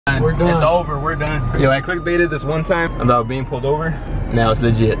done. We're done. It's over. We're done. Yo, I clickbaited this one time about being pulled over. Now it's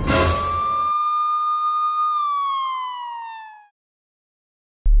legit.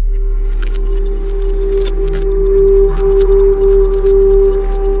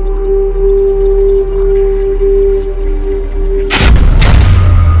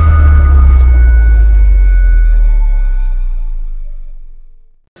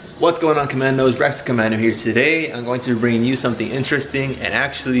 What's going on, Commandos? Braxto Commando here. Today I'm going to bring you something interesting, and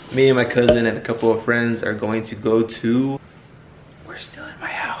actually me and my cousin and a couple of friends are going to go to... We're still in my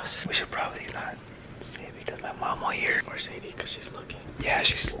house. We should probably not say it because my mom will hear. Or Sadie because she's looking. Yeah,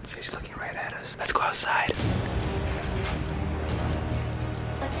 she's looking right at us. Let's go outside.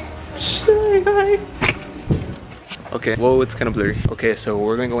 Say hi. Okay, well, it's kind of blurry. Okay, so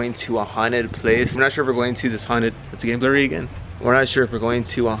we're gonna go into a haunted place. I'm not sure if we're going to this haunted... It's getting blurry again. We're not sure if we're going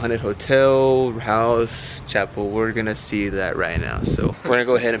to a haunted hotel, house, chapel. We're gonna see that right now. So we're gonna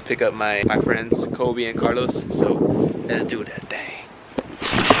go ahead and pick up my friends, Kobe and Carlos. So let's do that thing.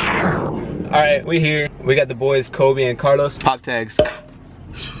 All right, we here. We got the boys, Kobe and Carlos. Pop tags.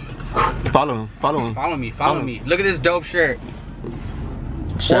 Follow him, follow him. Follow me. Look at this dope shirt.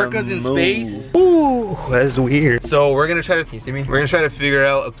 Orcas in space. Ooh, that's weird. So we're gonna try to, can you see me? We're gonna try to figure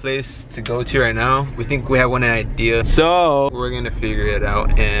out a place to go to right now. We think we have one idea. So we're gonna figure it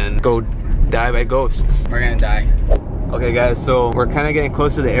out and go die by ghosts. We're gonna die. Okay guys, so we're kind of getting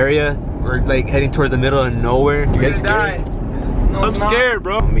close to the area. We're like heading towards the middle of nowhere. You guys scared? No, I'm scared,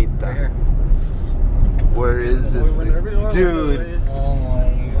 bro. Meet that. Where is this place? Dude. Oh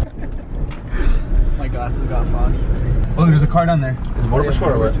my god. My glasses got fogged. Oh, there's a car down there. Is Border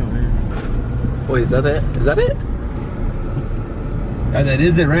Patrol or what? Wait, is that it? Is that it? Yeah, that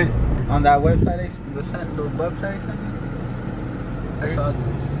is it, right? On that website, the website I sent you? I saw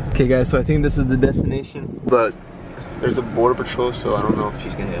this. Okay guys, so I think this is the destination, but there's a Border Patrol, so I don't know if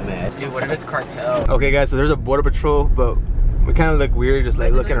she's gonna get mad. Dude, what if it's cartel? Okay guys, so there's a Border Patrol, but we kind of look weird just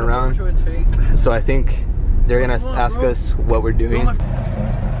like looking around. It's fake. So I think they're gonna ask us what we're doing. How's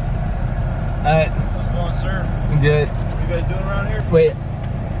it going, sir? Good. What are you guys doing around here? Wait,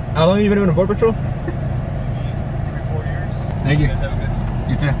 how long have you been doing a Border Patrol? Maybe 4 years. Thank you. You guys have a good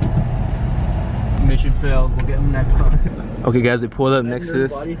You too. Mission failed. We'll get them next time. Okay guys, they pulled up next to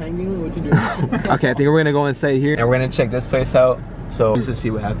this. Body hanging? What you doing? Okay, I think we're gonna go inside here and we're gonna check this place out. So let's just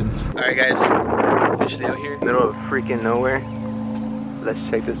see what happens. All right guys, we're officially out here, middle of freaking nowhere. Let's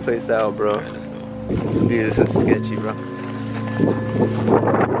check this place out, bro. Dude, this is sketchy, bro.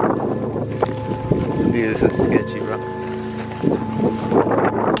 Dude, this is sketchy, bro.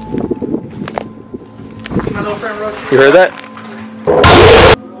 My little friend wrote You heard that?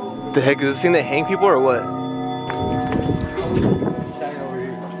 The heck, is this thing that hang people or what?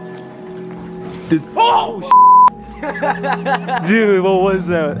 Dude, oh! Dude, what was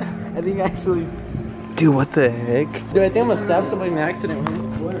that? I think actually. Dude, what the heck? Dude, I think I'm gonna stab somebody in an accident.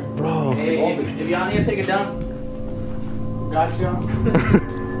 Bro. Hey, if y'all need to take it down. Gotcha.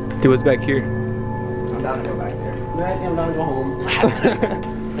 Dude, what's back here? I'm down to go back there. I think I'm down to go home. I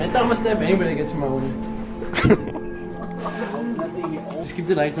thought I'm gonna stab anybody that gets in my way. Just keep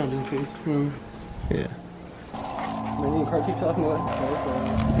the lights on just in case. Yeah. Maybe the car keeps off and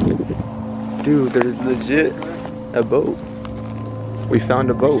Dude, there's legit a boat. We found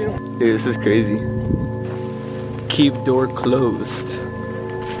a boat. Dude, this is crazy. Keep door closed.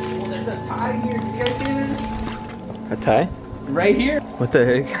 Well, there's a tie here. Did you guys see this? A tie? Right here. What the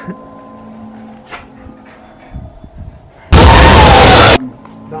heck?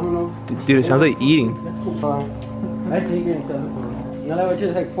 Dude, it sounds like eating. I think you're inside. You know that was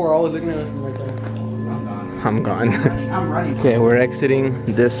just like 4 hours looking at us from right there. I'm gone. I'm running. Okay, we're exiting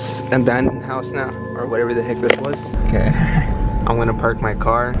this abandoned house now, or whatever the heck this was. Okay, I'm gonna park my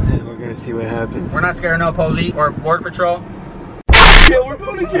car and we're gonna see what happens. We're not scared of no police or border patrol. Yeah, we're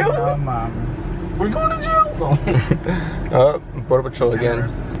going to jail. We're going to jail. Oh, Border Patrol again.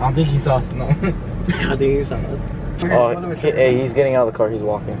 I don't think he saw us. No. I think he saw us. Oh, hey, he's getting out of the car. He's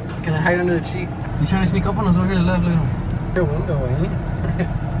walking. Can I hide under the seat? He's trying to sneak up on us over here to the left. Look at him. Your window, eh?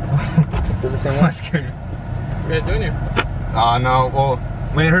 They're the same one. What are you guys doing here? No. Well,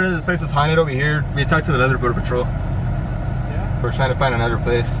 we heard this place was haunted over here. We talked to the other Border Patrol. Yeah? We're trying to find another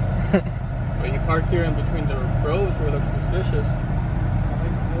place. Well, you parked here in between the roads where it looks suspicious.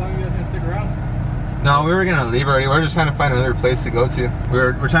 How long are you guys gonna stick around? No, we were gonna leave already. We're just trying to find another place to go to.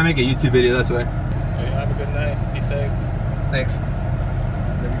 We're trying to make a YouTube video. That's why. Well, you have a good night. Be safe. Thanks.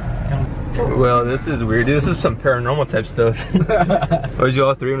 Well, this is weird. Dude, this is some paranormal type stuff. Why did you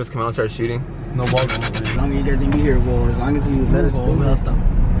all three of us come out and start shooting? No ball. As long as you guys didn't be here, well, as long as you let us do, we'll stop.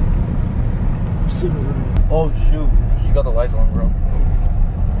 Oh shoot, he got the lights on, bro.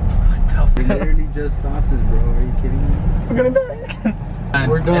 We literally just stopped this, bro. Are you kidding me? We're gonna die.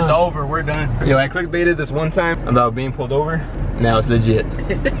 We're done. It's over. We're done. Yo, I clickbaited this one time about being pulled over. Now it's legit.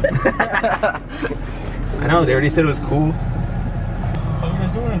 I know. They already said it was cool. How you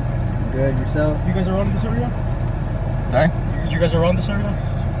guys doing? Good, yourself? You guys around this area? Sorry? You guys around this area?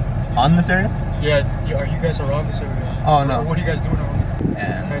 On this area? Yeah, are you guys around this area? Oh no. What are you guys doing around here?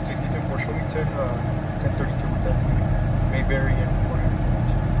 Yeah. 962 for Shillington, 1032 with that Mayberry and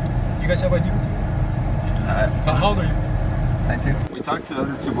 400. You guys have ID with you? How old are you? 19. We talked to the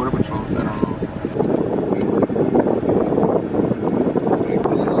other 2 border patrols. I don't know.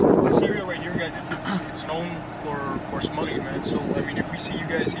 This area right here, guys, it's known for smuggling, man. So I mean, if we see you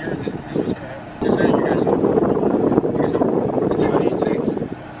guys here, this is what's gonna happen. Just saying, you guys have. It's 86.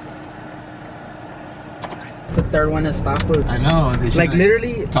 It's the third one to stop us. I know. They should, Like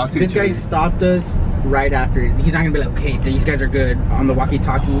literally, talk to this each guy other. stopped us right after. He's not gonna be like, okay, these guys are good on the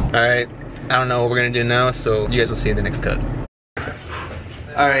walkie-talkie. All right. I don't know what we're gonna do now, so you guys will see in the next cut.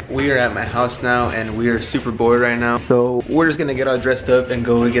 All right, we are at my house now, and we are super bored right now. So we're just gonna get all dressed up and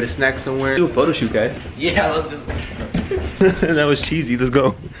go and get a snack somewhere. Do a photo shoot, guys. Yeah, let's do it. That was cheesy. Let's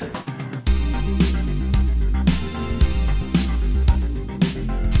go.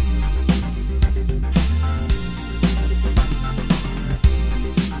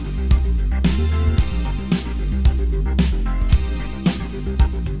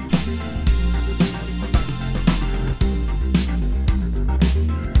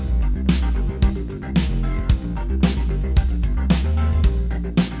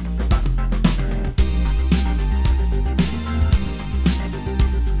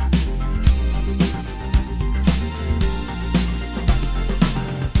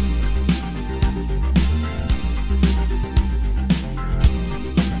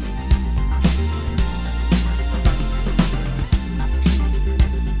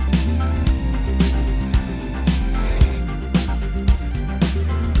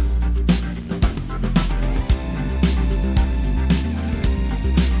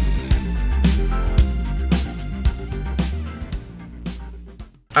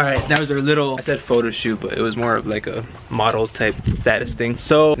 All right, that was our little, I said photo shoot, but it was more of like a model type status thing.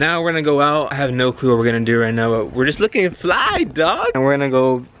 So now we're gonna go out. I have no clue what we're gonna do right now, but we're just looking fly, dog. And we're gonna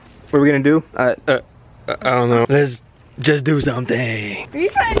go, what are we gonna do? I don't know. Let's just do something. Are you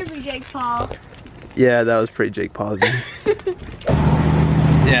trying to be Jake Paul? Yeah, that was pretty Jake Paul. Yeah,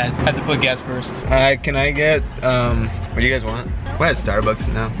 I had to put gas first. Can I get, what do you guys want? We're at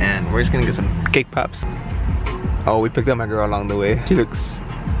Starbucks now, and we're just gonna get some cake pops. Oh, we picked up my girl along the way. She looks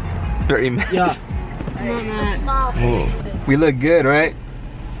very mad. Yeah. The small Whoa. We look good, right?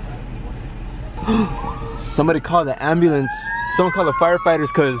 Somebody call the ambulance. Someone call the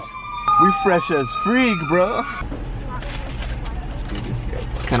firefighters, cause we fresh as freak, bro. Dude, this guy,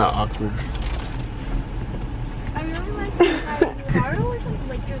 it's kind of awkward. I really like Naruto or something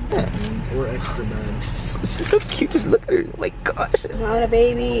like your We're extra bad. She's so cute. Just look at her. Oh my gosh. Not a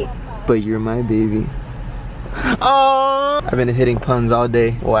baby. But you're my baby. Oh! I've been hitting puns all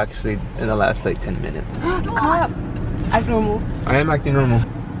day. Well, actually, in the last like 10 minutes. Cop. Act normal. I am acting normal.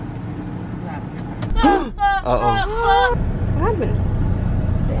 Uh-oh. What happened?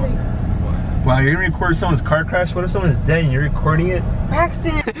 Wow, you're gonna record someone's car crash? What if someone's dead and you're recording it?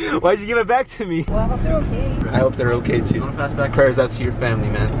 Braxton. Why'd you give it back to me? Well, I hope they're okay. I hope they're okay too. Pass back. Prayers out to your family,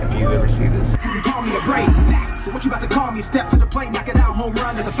 man, if you ever see this. Call me a brain. So what you about to call me? Step to the plate, knock it out, home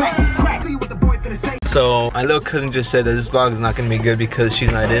run. There's a fake crack. See what the boy finna say. So my little cousin just said that this vlog is not gonna be good because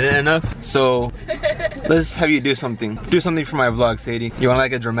she's not in it enough. So let's have you do something. Do something for my vlog, Sadie. You want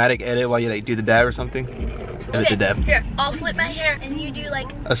like a dramatic edit while you like do the dab or something? Edit the dab. Here, I'll flip my hair and you do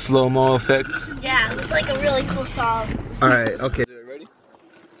like, A slow-mo effect. yeah, with like a really cool song. All right, okay. Ready?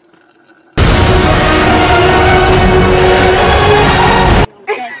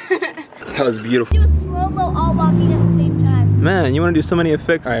 That was beautiful. Do a slow-mo all walking at the same time. Man, you want to do so many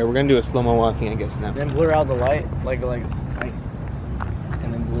effects. All right, we're gonna do a slow-mo walking, I guess now. Then blur out the light, like, and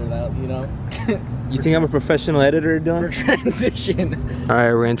then blur it out, you know? You think I'm a professional editor, For Dylan? transition. All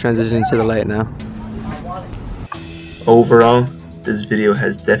right, we're gonna transition to the light now. Overall, this video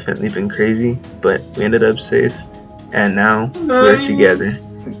has definitely been crazy, but we ended up safe, and now we're together.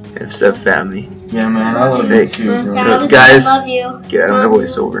 It's a family. Yeah, man, I love you too, bro. Yeah, Guys, I love you. get out of my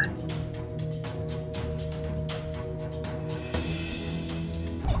voiceover.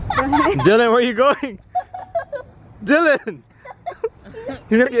 Dylan, where are you going? Dylan!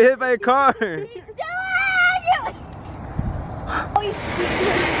 He's gonna get hit by a car! Oh, he's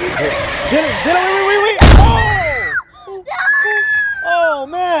Dylan, wait! Oh! Oh,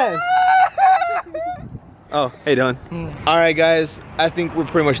 man! Oh, hey Dylan. All right guys, I think we're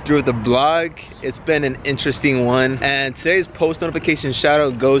pretty much through with the vlog. It's been an interesting one. And today's post notification shout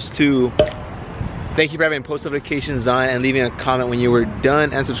out goes to, thank you for having post notifications on and leaving a comment when you were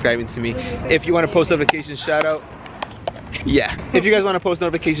done and subscribing to me. If you want a post notification shout out, yeah, if you guys want a post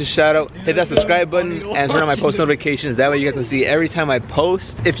notification shout out, hit that subscribe button and turn on my post notifications. That way you guys can see every time I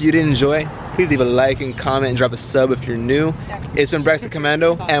post. If you did enjoy, please leave a like and comment and drop a sub if you're new. It's been Braxto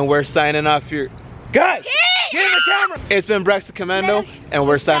Commando and we're signing off here. Guys, get in the camera. It's been Braxto Commando and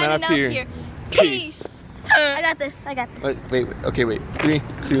we're signing off here. Peace. I got this. I got this. Wait, okay, wait. 3,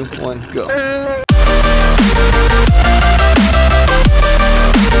 2, 1, go.